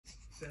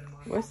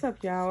What's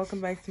up, y'all? Welcome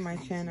back to my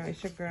channel.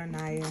 It's your girl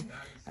Naya.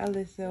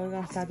 Alyssa, we're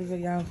gonna start the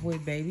video off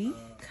with baby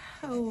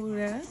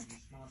Koda.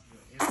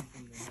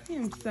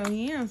 I'm so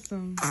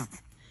handsome.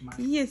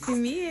 Yes,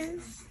 he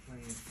is.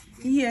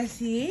 Yes,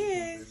 he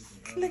is.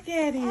 Look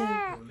at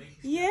him.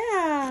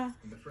 Yeah.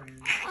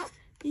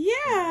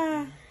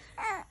 Yeah.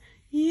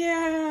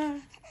 Yeah.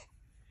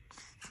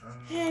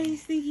 Hey,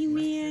 sneaky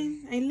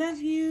man. I love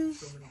you.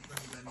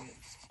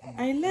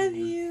 I love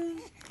you.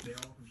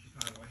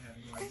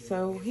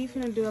 So he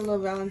finna do a little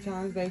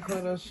Valentine's Day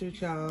photo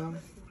shoot, y'all.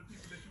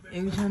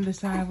 And we trying to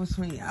decide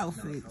between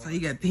outfits. So you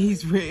got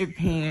these red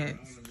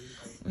pants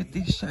with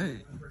this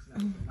shirt.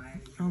 I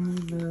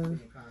only love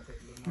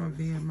my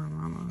bed, my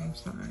mama. I'm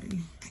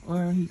sorry.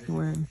 Or he can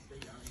wear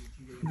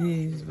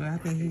this, but I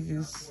think he's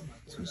just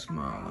too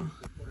small.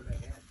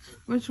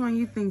 Which one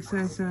you think,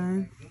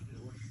 son?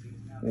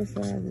 What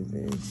size is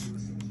this?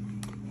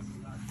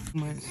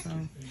 So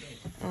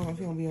I don't know if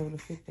he'll be able to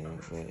fit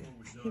that, but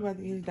he about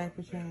to get his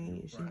diaper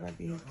change. He about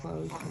to get his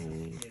clothes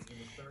changed.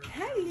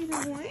 Hi,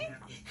 little one.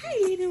 Hi,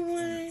 little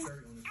one.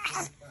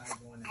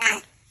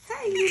 Hi,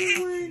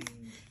 little one.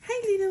 Hi,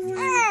 little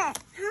one.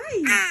 Hi.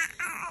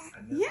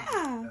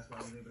 Yeah.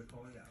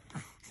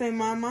 Say,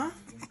 mama.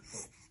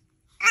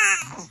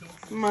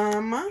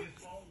 Mama.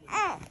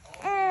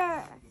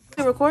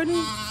 You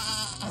recording?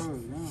 Oh,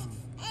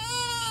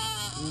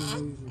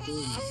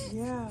 yeah.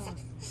 Yeah.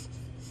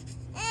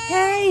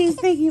 Hey,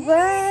 stinky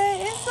butt.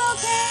 It's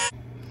okay.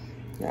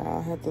 Yeah,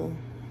 I have to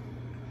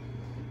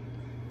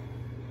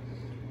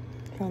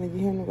trying to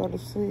get him to go to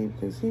sleep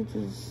because he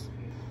just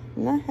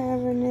not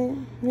having it.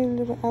 His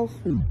little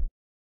outfit.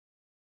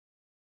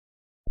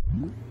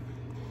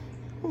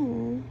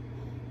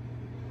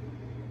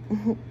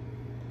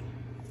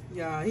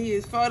 Y'all, he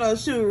is photo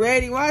shoot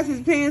ready. Why is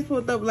his pants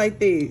pulled up like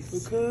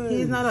this? Because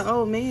he's not an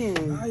old man.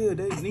 Naya,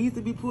 they need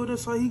to be pulled up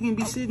so he can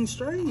be sitting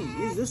straight.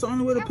 It's just the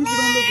only way the picture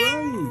don't look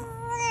right.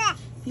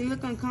 He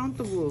look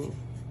uncomfortable.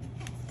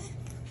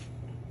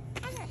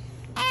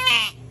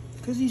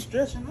 Because he's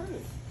stretching out.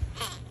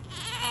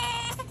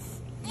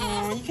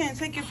 Oh, you can't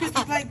take your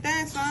pictures like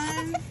that,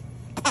 son.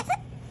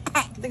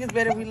 I think it's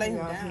better if we lay him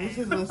down. This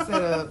is a little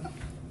setup.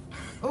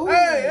 Ooh.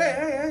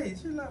 Hey,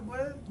 chill out,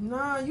 boy.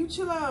 Nah, you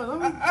chill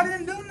out. I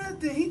didn't do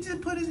nothing. He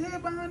just put his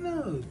head behind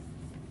us.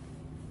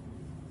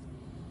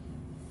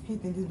 He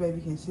think this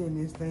baby can sit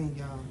in this thing,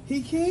 y'all.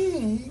 He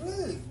can. He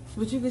look.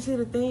 But you can see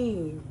the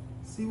thing.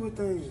 See what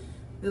thing?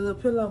 The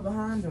little pillow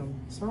behind him.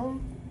 So?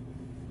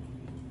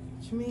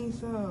 What you mean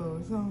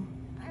so?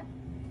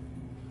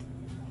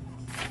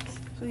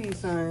 Please,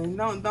 son.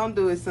 Don't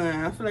do it,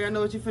 son. I feel like I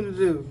know what you finna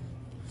do.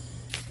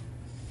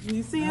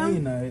 You see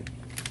him? No, he not.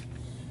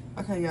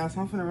 Okay, y'all,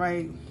 so I'm finna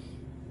write,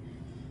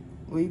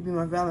 will you be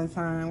my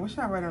Valentine? What should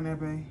I write on there,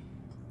 babe?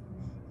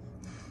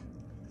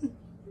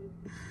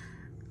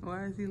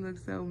 Why does he look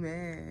so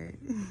mad?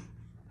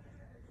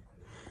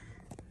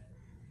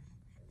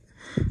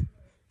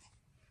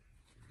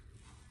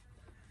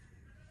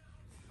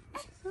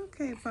 It's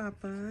okay,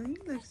 Papa. You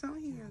look so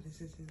handsome.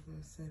 This is his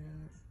little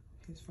setup.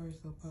 His first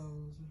little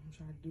pose. I'm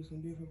trying to do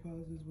some different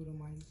poses with him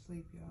while he's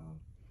asleep, y'all.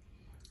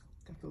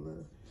 Got the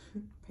little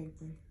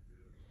paper.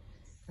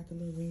 Got the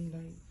little ring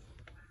light.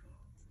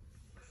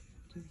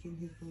 Just getting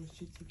his little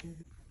shit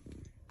together.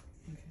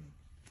 Okay.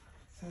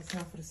 So it's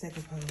time for the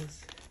second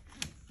pose.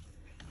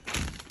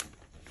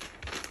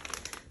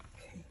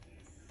 Okay.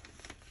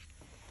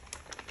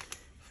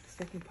 For the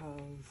second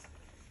pose,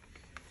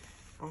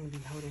 I'm gonna be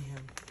holding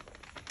him.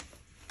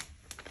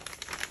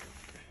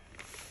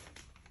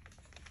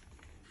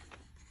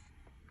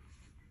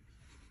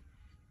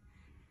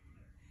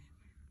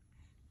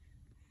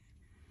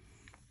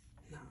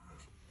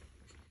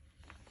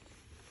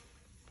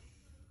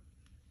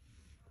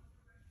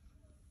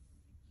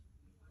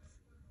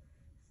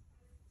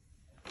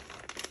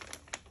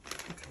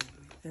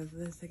 That's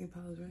the second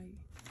pose, right?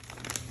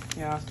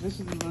 Yeah, so this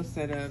is a little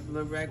setup,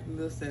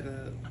 little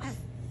setup.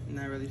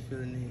 Not really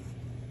feeling it.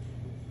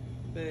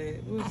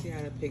 But we'll see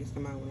how the pics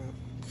come out when I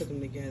put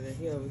them together.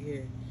 He over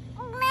here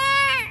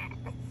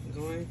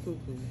going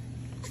cuckoo.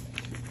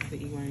 To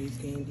eat one of these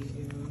candies,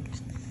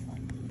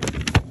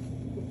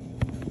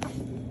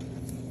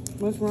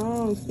 What's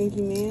wrong,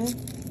 stinky man?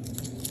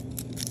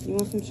 You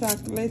want some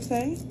chocolate,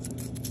 say?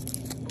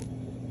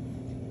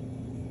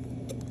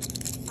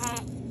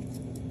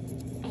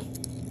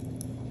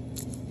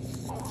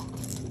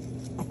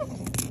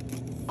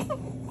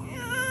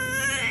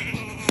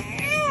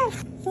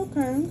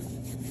 Okay.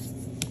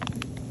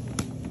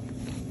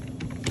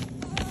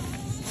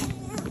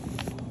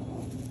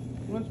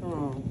 What's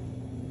wrong?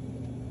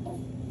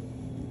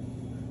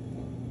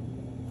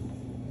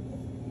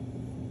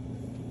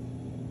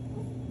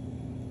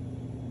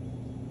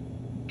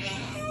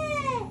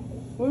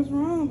 What's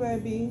wrong,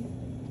 baby?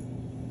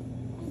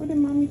 What did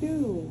mommy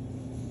do?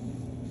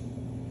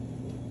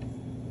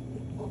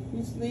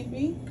 You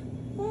sleepy?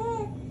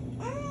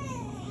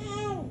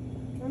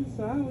 I'm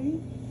sorry.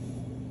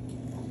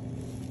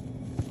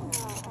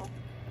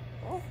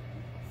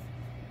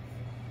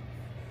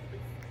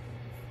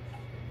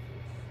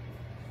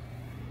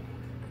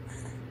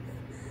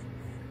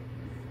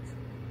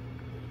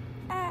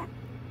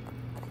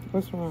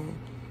 What's wrong?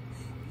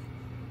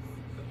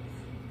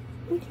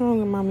 What's wrong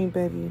with mommy,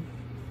 baby?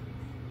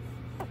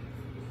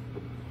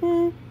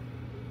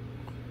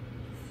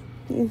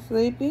 You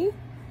sleepy?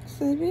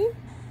 Sleepy?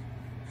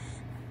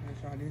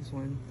 Let's try this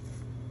one.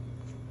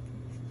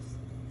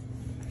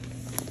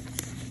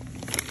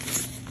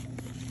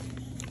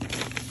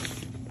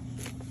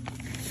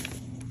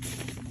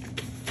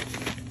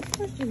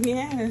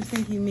 Yeah,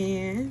 stinky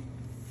man.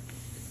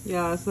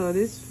 Y'all, so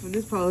this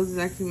pose is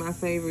actually my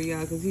favorite,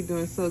 y'all, because he's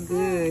doing so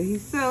good.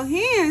 He's so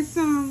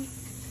handsome.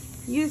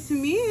 Yes,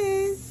 he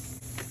is.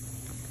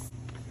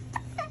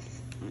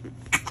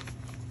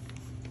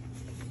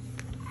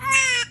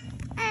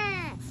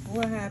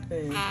 What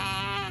happened?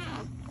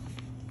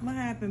 What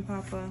happened,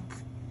 Papa?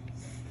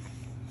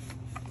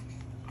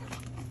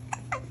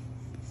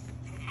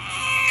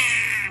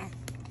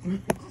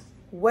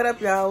 What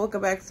up, y'all?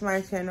 Welcome back to my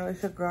channel.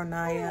 It's your girl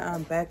Naya.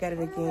 I'm back at it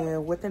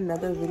again with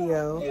another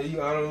video. Yeah, you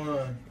out of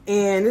line.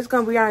 And it's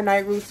gonna be our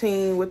night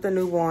routine with the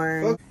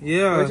newborn.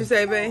 Yeah. What you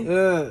say, babe?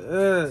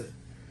 Then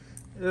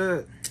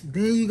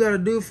you gotta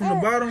do it from the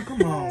bottom.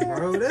 Come on,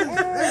 bro.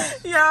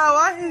 That's Y'all,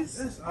 why is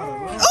that's out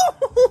of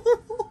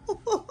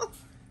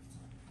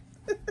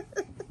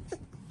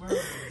line.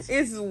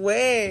 It's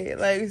wet.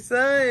 Like,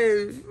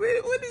 son,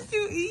 what did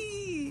you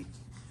eat?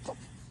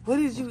 What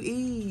did you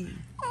eat?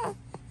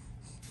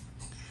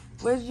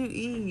 What did you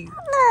eat?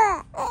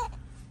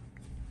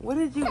 What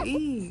did you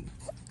eat?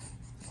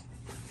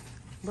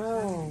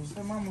 Bro.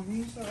 So, mama, can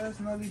you start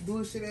asking all these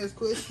bullshit ass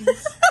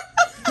questions?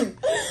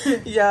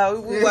 Yeah,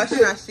 we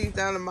washing our sheets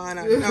down to mine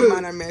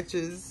our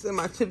matches and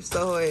my chips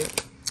ahoy.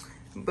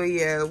 But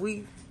yeah,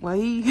 You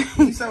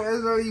start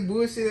asking all these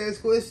bullshit ass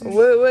questions?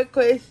 What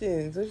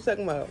questions? What you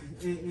talking about?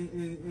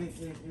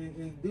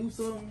 And do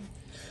something?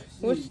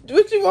 What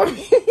you want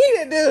me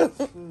to do?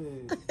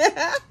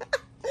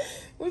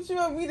 What you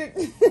want me to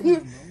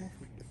do?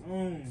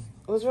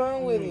 What's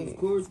wrong with it?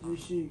 Record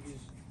this shit. You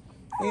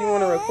don't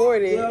want to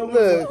record it? Yeah, I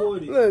wanna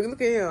record it.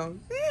 Look at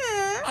him.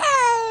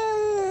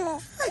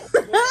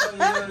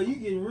 Yeah, you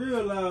getting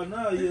real loud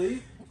now. Yeah,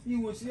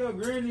 you went to your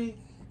granny.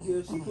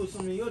 Yeah, she put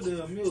some in your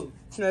damn milk.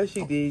 No,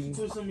 she didn't.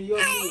 Put some in your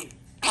milk.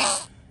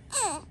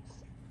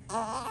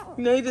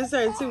 You know, he just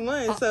turned 2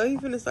 months, so he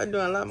finna start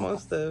doing a lot more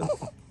stuff.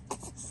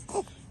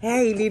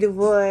 Hey, little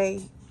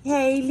boy.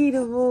 Hey,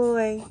 little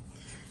boy.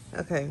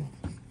 Okay.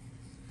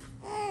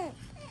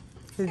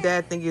 His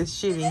dad think it's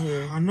shit in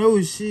here. I know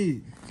it's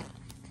shit.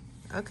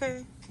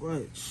 Okay.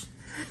 What?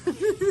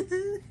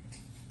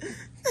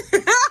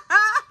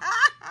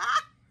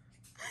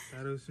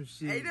 That was some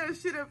shit. Ain't no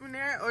shit up in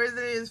there, or is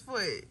it in his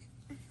foot?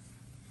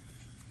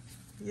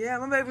 Yeah,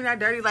 my baby not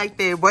dirty like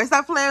that. Boy,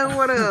 stop playing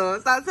with her.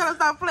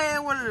 Stop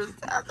playing with her.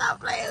 Stop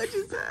playing with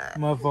your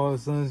son. My fault,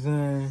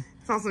 sunshine.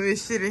 Saw some of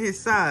his shit in his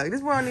sock. This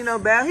boy don't need no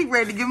bath. He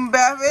ready to give him a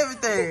bath for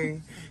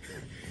everything.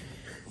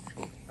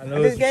 I know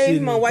I just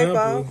gave him a wipe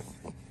off.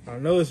 I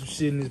know it's some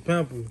shit in his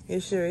pamper.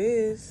 It sure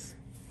is.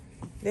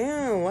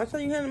 Damn, watch how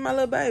you handle my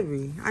little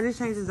baby. I just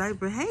changed his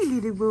diaper. Hey,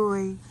 little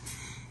boy.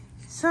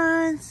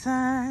 Son.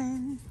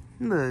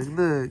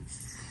 Look.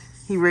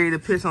 He ready to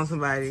piss on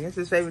somebody. That's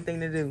his favorite thing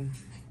to do.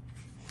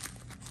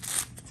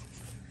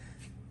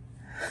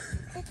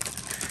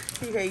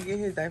 He can't get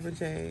his diaper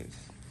changed.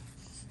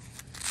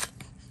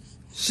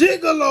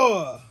 Shit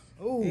galore!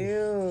 Ooh.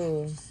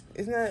 Ew.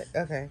 It's not,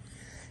 okay.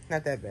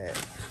 Not that bad.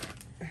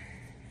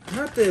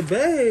 Not that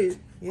bad.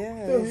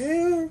 Yeah. What the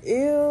hell?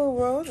 Ew,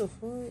 bro. What the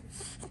fuck?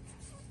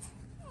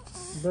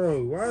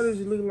 Bro, why does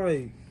it look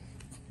like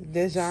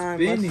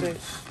Dijon mustard.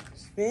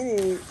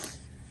 Spinach.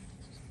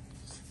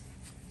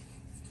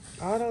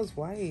 All those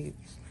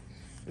wipes.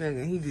 Look,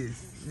 he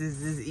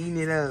just eating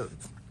it up.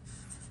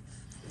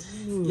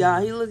 Ooh.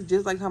 Y'all, he looks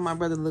just like how my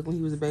brother looked when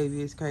he was a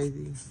baby. It's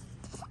crazy.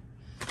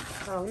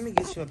 Oh, let me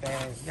get you a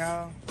bag.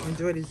 Y'all,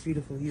 enjoy this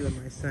beautiful view of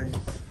my son.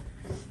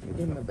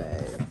 Give him a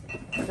bag.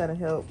 I gotta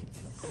help.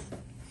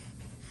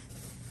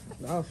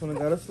 I was finna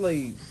go to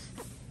sleep.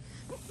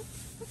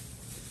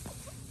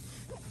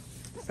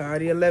 It's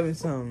already 11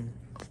 something.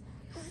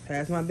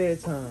 Past my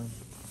bedtime.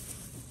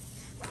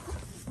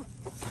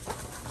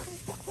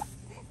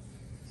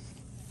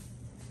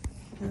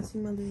 Can I see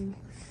my little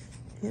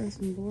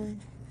handsome boy?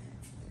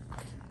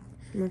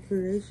 My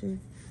creation.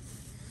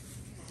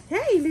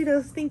 Hey,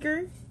 little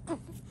stinker.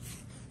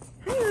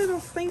 Hey, little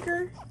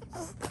stinker.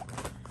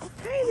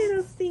 Hey,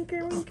 little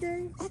stinker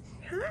winker.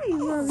 Hi,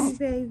 mommy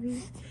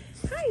baby.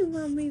 Hi,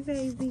 mommy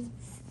baby.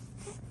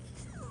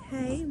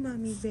 Hey,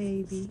 mommy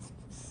baby.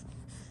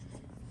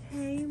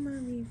 Hey,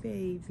 mommy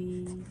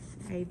baby.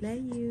 I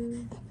love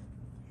you.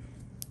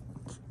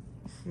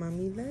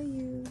 Mommy love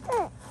you.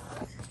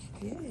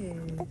 Yes.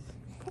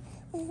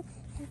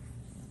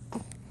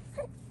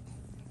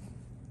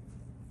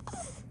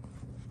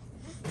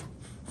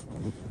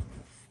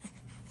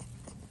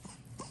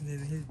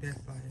 Living his best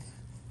life.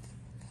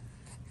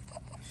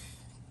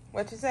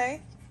 What you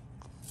say?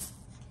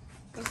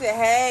 You said,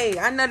 hey.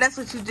 I know that's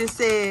what you just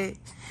said.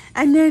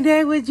 I know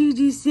that's what you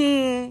just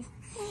said.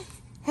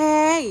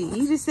 Hey.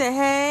 You just said,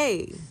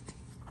 hey.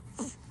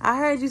 I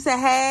heard you say,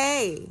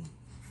 hey.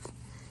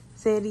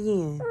 Say it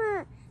again.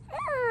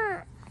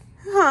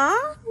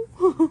 Huh?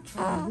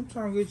 I'm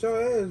trying to get your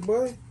ass,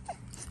 boy.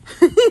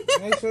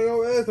 Make sure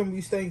your ass don't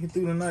be stinking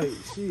through the night.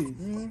 Shit,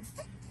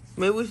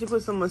 Maybe we should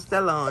put some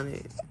Mustela on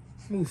it.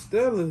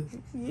 Mustela?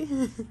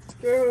 Yeah.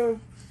 Girl.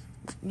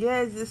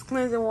 Yes, it's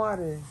cleansing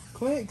water.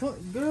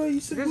 Girl, you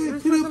said we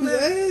Just put up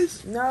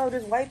his ass? No,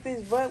 just wipe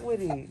his butt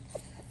with it.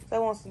 So I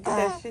want to get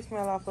that shit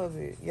smell off of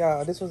it.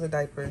 Y'all, this was a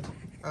diaper.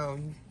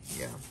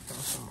 Yeah.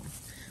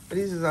 But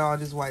these is all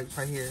just wipes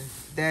right here.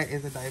 That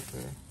is a diaper.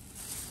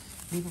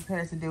 Be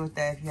prepared to deal with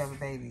that if you have a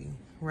baby,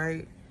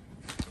 right?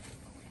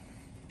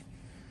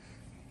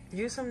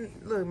 Use some,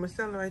 look,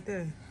 Marcella right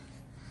there.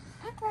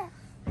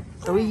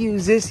 So we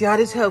use this, y'all.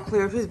 This help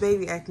clear up his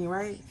baby acne,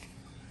 right?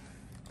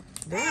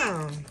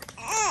 Damn.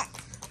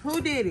 Who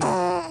did it?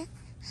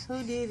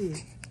 Who did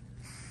it?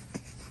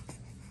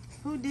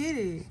 Who did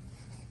it?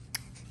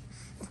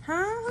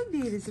 Huh? Who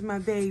did it to my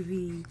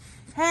baby?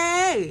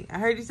 Hey! I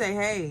heard you say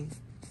hey.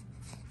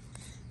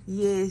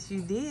 Yes,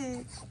 you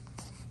did.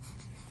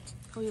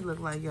 Who you look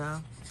like,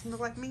 y'all? He look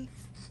like me?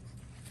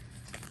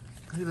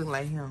 He look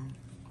like him.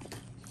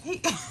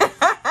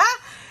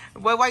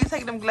 Boy, why you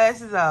taking them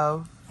glasses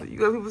off? You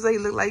got people say he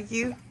look like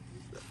you?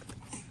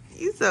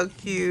 You so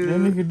cute. That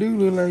nigga do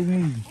look like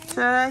me.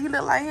 He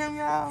look like him,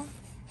 y'all.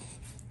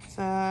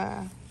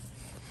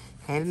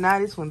 Can't deny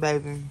this one,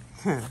 baby.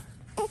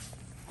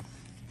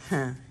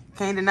 Can't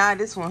deny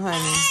this one,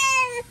 honey.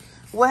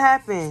 What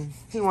happened?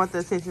 He want the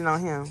attention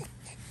on him.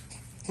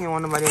 He don't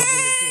want nobody else getting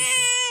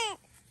attention.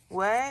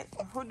 What?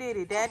 Who did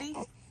it, Daddy?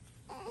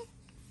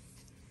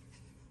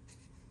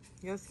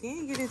 Your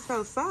skin getting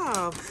so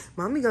soft.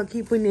 Mommy gonna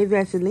keep putting that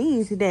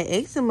Vaseline so that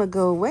eczema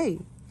go away.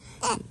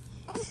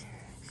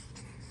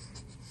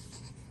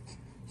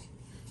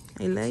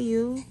 I love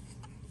you.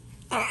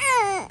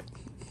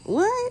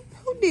 What?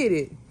 Who did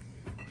it?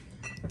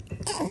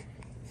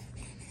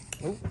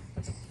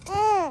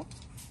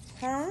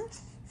 Huh?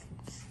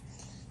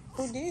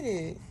 Who did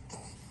it?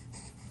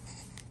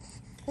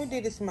 Who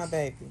did this to my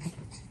baby?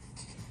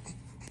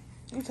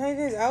 You changed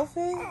his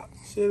outfit?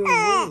 Shit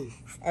on me.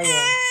 Oh,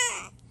 yeah.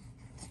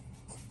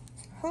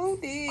 Who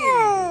did?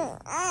 Can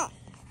I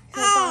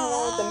find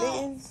one with the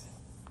mittens?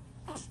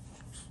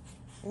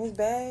 In his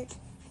bag?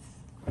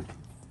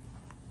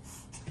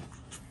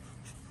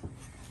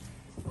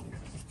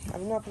 I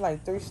know I put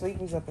like 3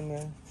 sleepers up in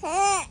there.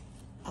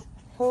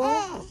 Who?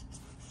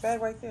 Bag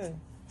right there.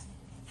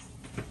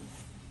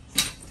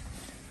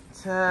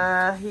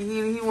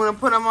 He want to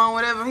put them on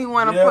whatever he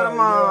want to put them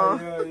on.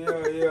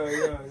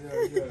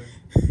 Yeah.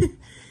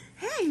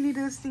 Hey,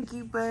 little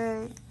stinky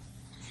butt.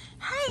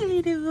 Hey,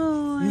 little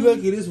boy. You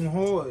lucky this one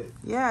hard.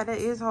 Yeah, that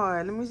is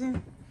hard. Let me see.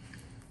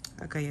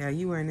 Okay, yeah,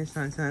 you wearing this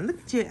son.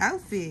 Look at your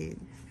outfit.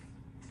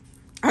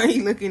 Are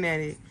you looking at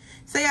it?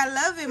 Say I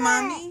love it,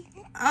 mommy.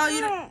 Oh,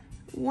 you don't.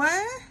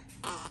 What?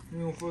 You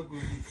don't fuck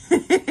with me.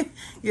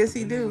 Yes,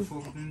 he do.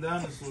 Fuck with them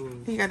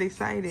dinosaurs. He got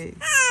excited.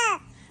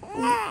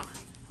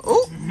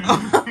 Oh.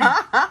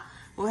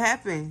 What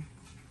happened?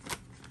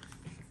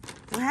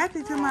 What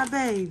happened to my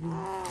baby?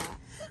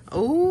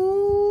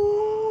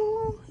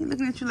 Oh, he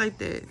looking at you like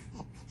that.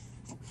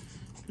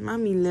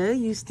 Mommy love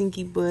you,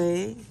 stinky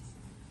butt.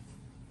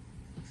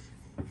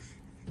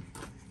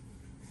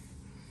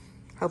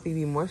 Hope he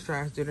be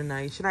moisturized through the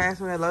night. Should I ask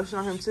for that lotion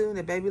on him too?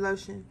 That baby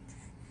lotion?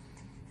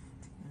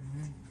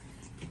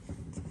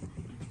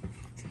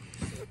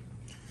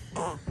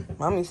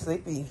 Mommy's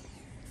sleepy.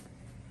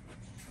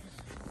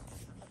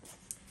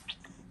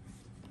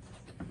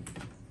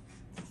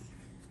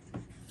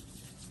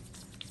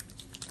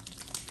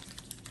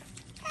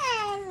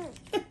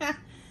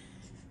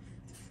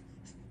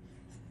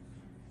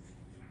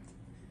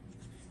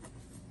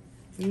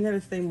 You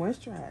gotta stay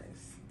moisturized.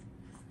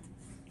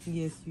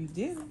 Yes, you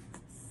do.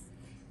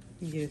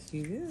 Yes,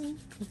 you do.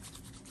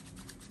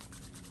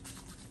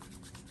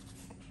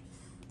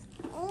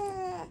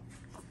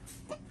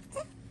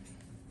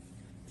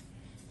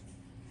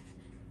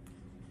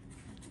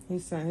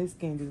 His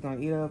skin just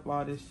gonna eat up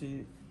all this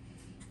shit.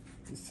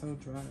 It's so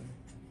dry.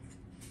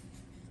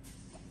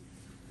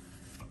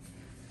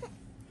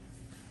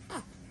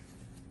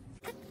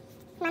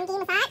 Mommy, give you a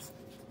massage?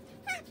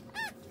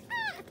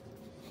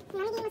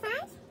 Mommy, give you a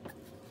massage?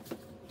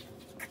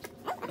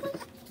 Oh, okay.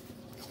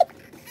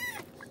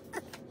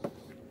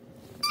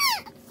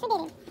 Who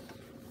did it?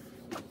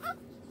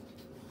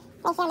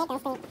 Make sure I make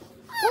those things.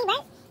 You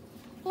right?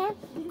 No?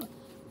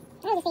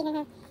 I was just feeding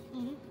her.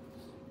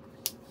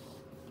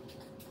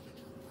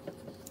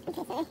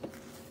 Okay, sorry.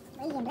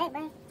 Oh, you getting blood,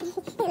 bro. His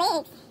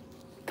legs.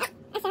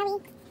 I'm sorry.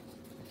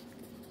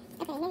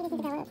 Okay, maybe this is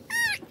the go up.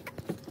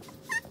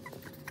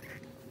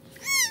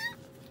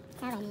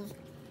 All right, man.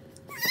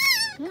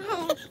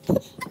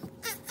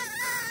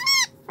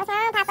 What's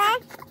wrong, Papa?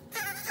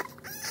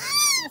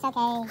 It's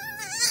okay.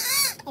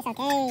 It's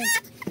okay.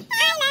 I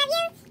love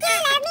you. You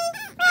love me.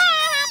 We're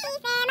a happy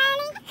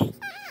family.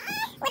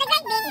 What a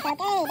great big. It's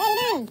okay. What are you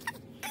doing?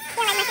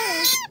 Feel like my feelings. Okay, can you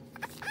see?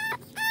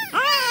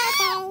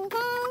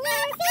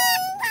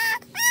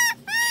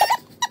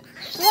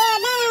 You're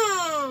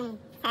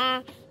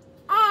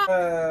done.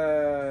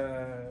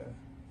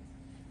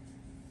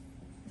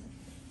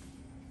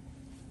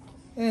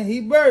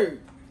 he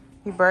burped.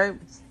 He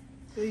burped.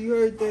 So you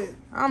heard that?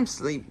 I'm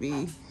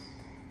sleepy.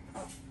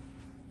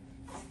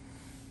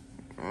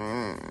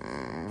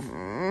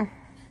 Oh,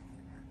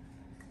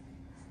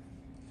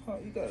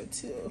 you gotta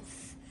tell.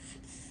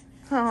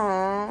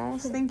 Oh,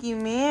 stinky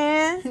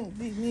man.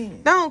 Big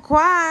man. Don't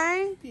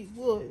cry. Big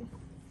boy.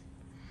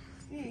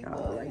 Big Oh,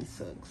 boy. light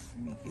sucks.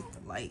 Let me get the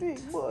light.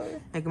 Big boy.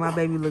 Making my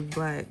baby look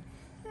black.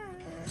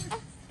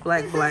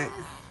 Black.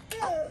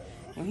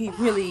 And he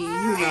really, you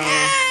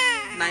know,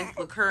 nice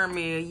little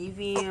caramel. You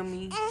feel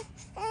me?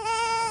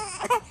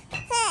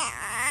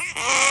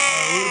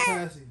 Where's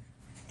Passy?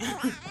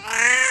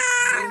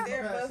 Right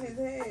there above his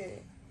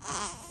head.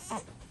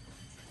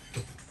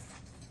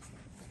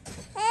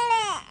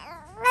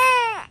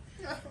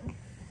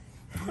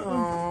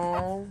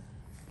 Oh.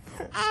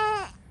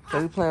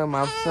 So he playing with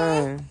my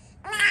son.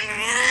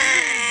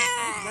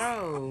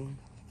 No.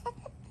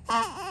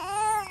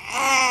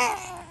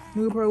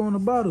 Nigga probably want a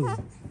bottle.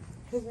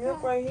 His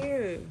milk right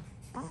here.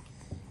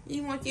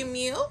 You want your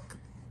milk?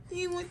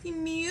 You want your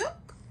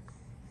milk?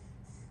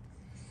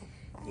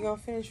 You gonna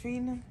finish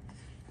feeding him?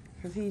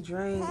 Cause he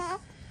drank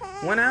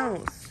 1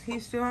 ounce.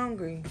 He's still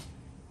hungry.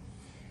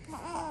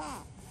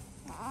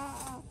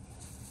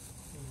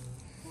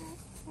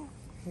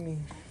 Me.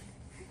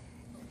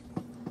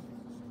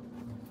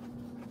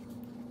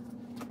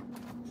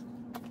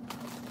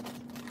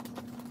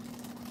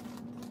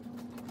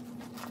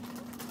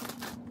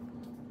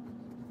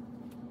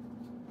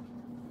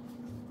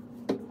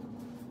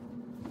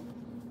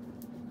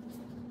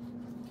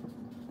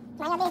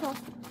 Mind your business.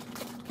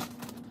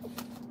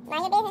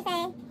 Mind your business,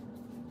 son.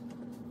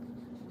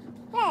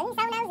 Look, he's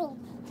so nosy.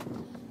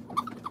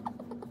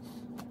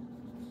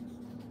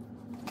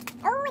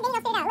 Oh, and then he'll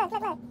spit it out.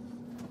 Look.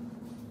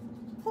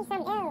 He's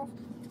something else.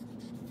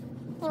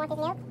 You want this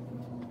milk?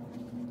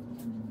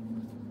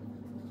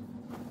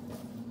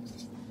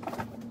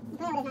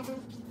 Play with this, my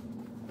son.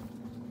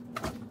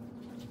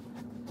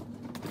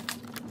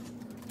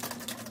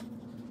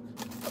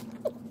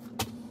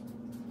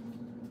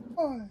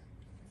 Boy.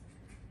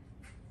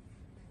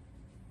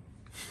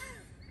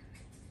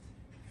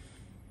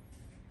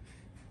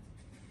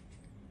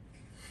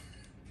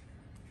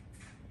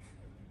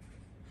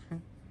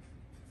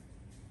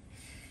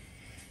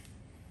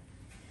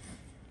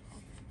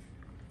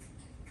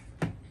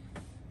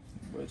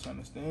 Boy, trying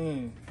to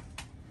stand.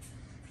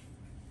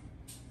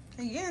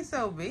 He getting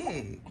so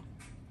big.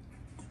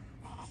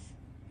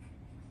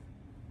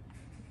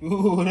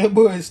 Ooh, that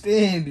boy is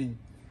standing.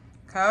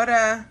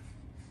 Coda.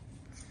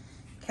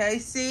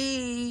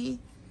 KC.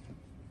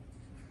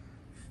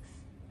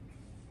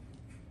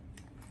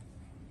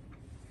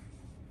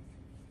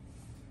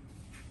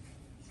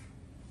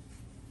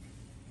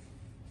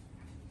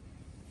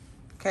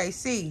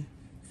 KC.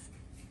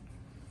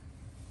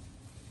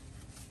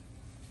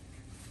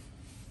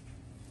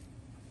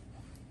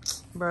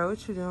 Bro,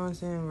 what you doing,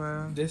 saying,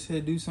 bro? They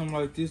said do something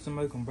like this to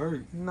make him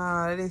burp.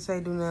 Nah, they didn't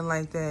say do nothing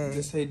like that.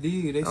 They say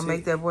did. They Don't said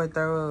make that boy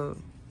throw up.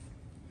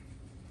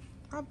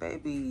 My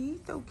baby,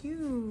 he's so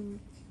cute.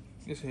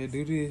 they said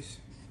do this.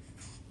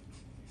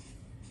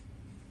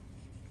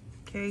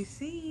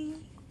 KC.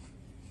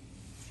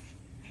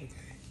 Okay.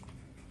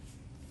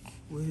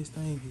 Where his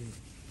thing at?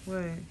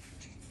 What?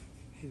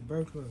 His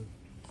burp club.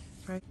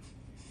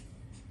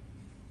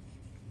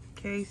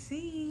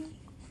 KC.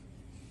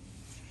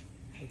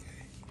 Okay.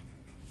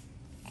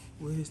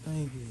 Where his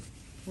thing at?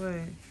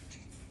 What?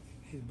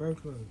 His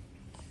burp club.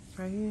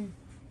 Right here.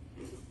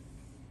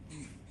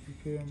 You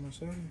put it on my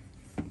shoulder?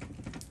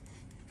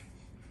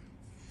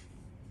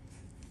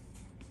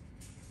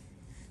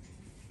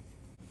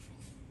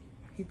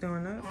 He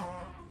throwing up?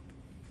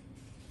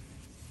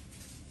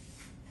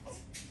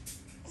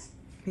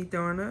 He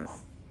throwing up?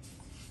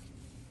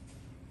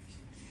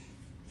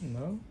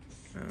 No.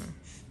 Oh.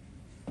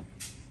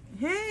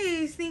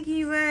 Hey,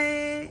 stinky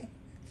leg.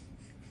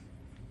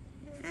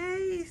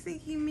 Hey,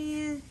 stinky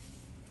man.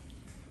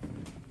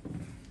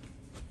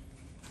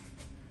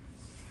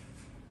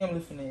 I'm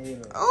lifting the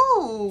head up.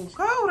 Oh,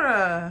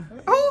 Coda.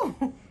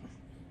 Oh.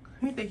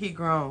 You think he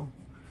grown?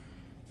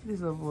 This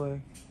little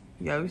boy.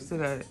 Yo, we still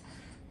got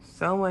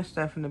so much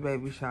stuff in the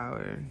baby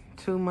shower.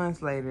 2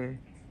 months later.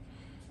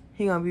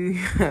 He gonna be,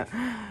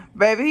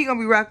 baby, he gonna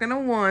be rocking the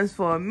ones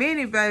for a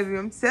minute, baby.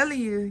 I'm telling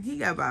you, he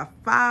got about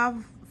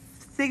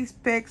 5-6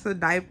 packs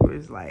of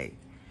diapers. Like,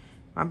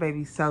 my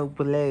baby's so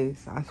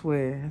blessed, I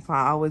swear. That's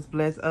why I always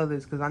bless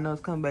others, because I know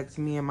it's coming back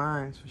to me and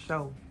mine, for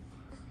sure.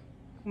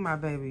 My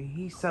baby,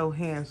 he's so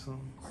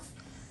handsome.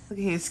 Look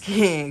at his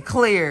skin,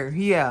 clear.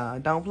 Yeah,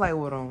 don't play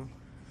with him.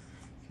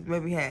 His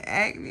baby had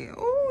acne.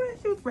 Ooh, that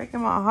shit was breaking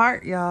my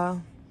heart,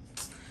 y'all.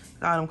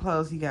 All them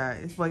clothes he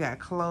got. This boy got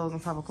clothes on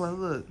top of clothes.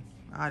 Look,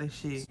 all this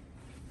shit.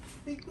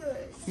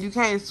 You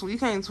can't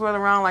swirl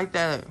around like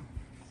that.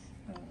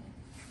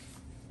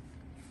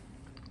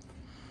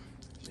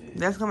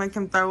 That's gonna make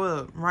him throw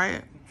up,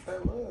 right? Throw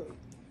up.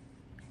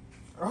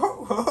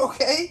 Oh,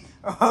 okay.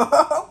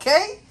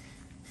 Okay.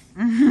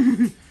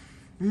 Okay.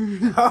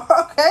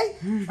 Okay.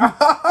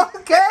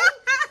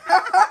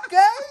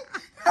 Okay.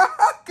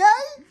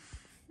 Okay.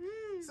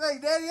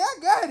 like, Daddy, I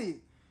got it.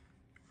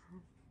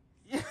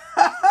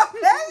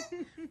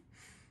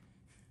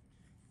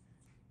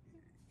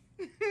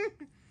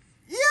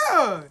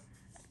 Yeah.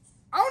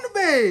 On the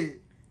bed.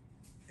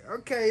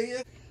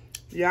 Okay.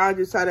 Y'all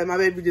just saw that my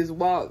baby just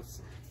walked.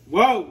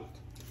 Whoa.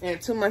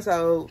 And 2 months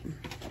old.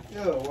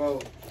 Yeah, whoa.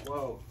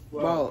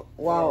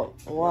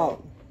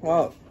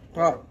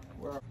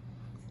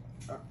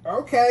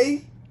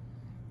 Okay.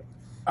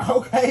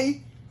 That's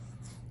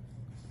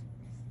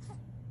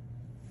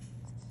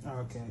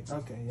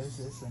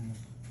enough.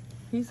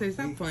 He said,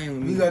 stop playing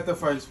with me. We got the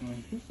first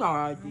one. He's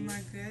sorry. Oh my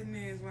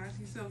goodness, why is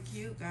he so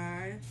cute,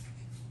 guys?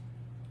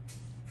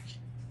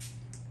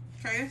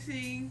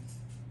 Casey.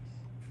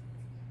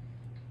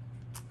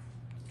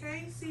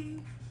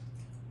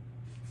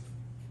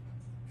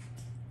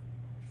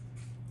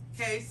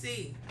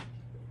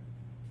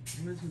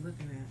 What you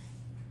looking at?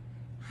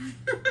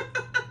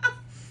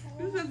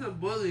 You're such a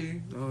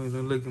bully. Oh,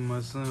 don't look at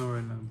my son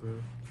right now, bro.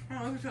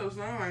 Oh, look at your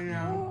son right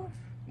now.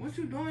 What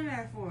you doing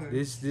that for?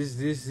 This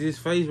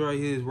face right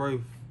here is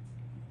worth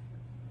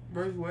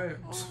Where's what?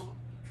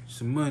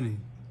 some money.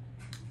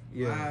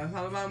 Yeah. Wow, it's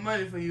all about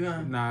money for you,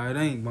 huh? Nah, it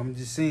ain't. I'm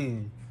just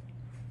saying.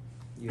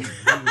 Yeah.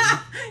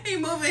 He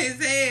moving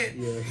his head.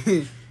 Yeah.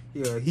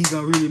 Yeah, he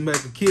gonna really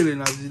make a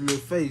killing out of his little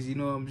face, you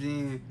know what I'm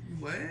saying?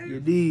 What? You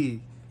did.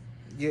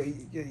 Yeah.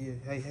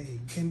 Hey, you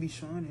can't be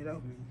showing it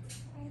out, man.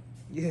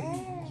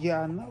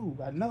 Yeah, I know,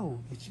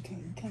 but you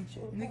can't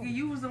show it. Nigga,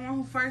 you was the one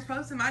who first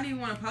posted him. I didn't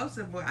want to post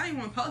it, boy. I didn't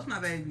want to post my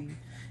baby.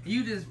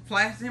 You just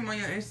plastered him on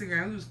your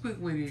Instagram. You was quick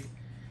with it.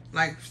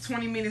 Like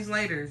 20 minutes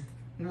later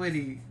with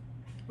it.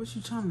 What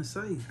you trying to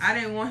say? I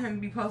didn't want him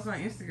to be posted on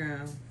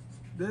Instagram.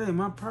 That ain't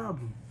my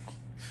problem.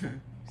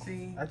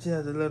 See? I just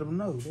have to let him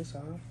know, that's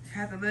all.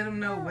 Have to let him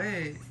know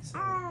what. So,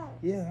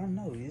 yeah, I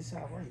know. It's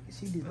all right.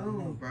 She just don't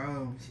know.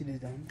 Bro. She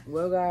just don't know.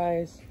 Well,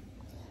 guys,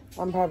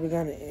 I'm probably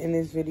going to end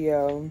this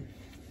video.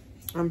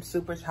 I'm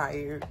super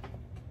tired.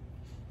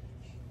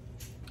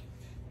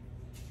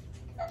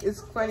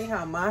 It's funny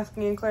how my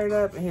skin cleared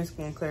up and his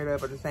skin cleared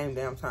up at the same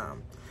damn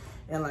time.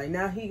 And, like,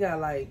 now he got,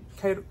 like,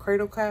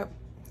 cradle cap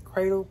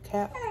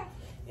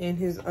in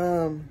his,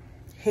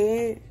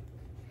 head.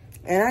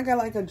 And I got,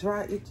 like, a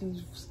dry,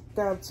 itchy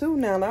scalp, too,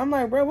 now. And I'm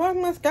like, bro, why is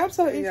my scalp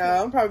so itchy?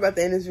 Yeah, I'm probably about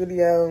to end this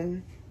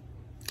video.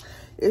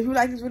 If you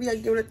like this video,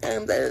 give it a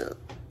thumbs up.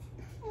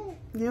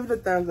 Give it a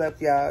thumbs up,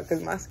 y'all,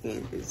 because my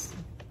skin is...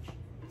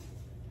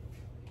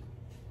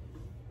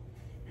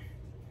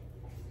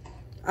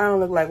 I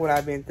don't look like what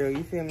I've been through,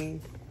 you feel me?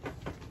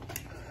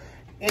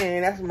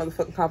 And that's a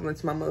motherfucking compliment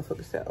to my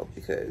motherfucking self,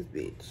 because,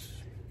 bitch.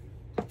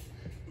 I'm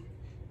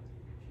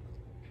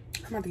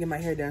about to get my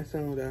hair done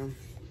soon, though.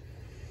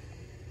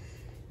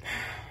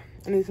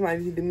 I need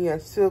somebody to do me a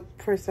silk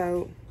press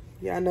out.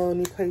 Y'all know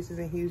any places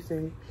in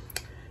Houston.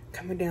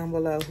 Comment down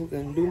below who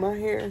can do my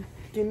hair.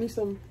 Give me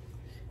some.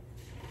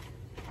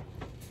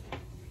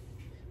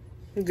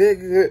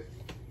 Good.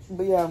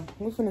 But yeah,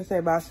 we're finna say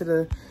bye to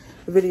the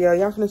video.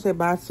 Y'all finna say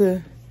bye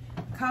to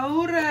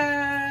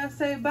Koda.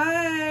 Say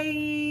bye,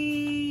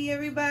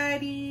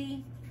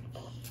 everybody.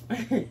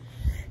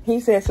 He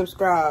said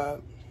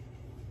subscribe.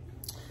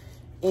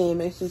 And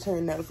make sure you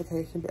turn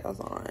notification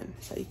bells on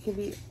so you can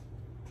be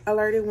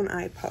alerted when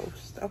I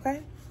post.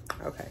 Okay?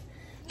 Okay.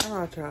 All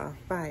right, y'all.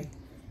 Bye.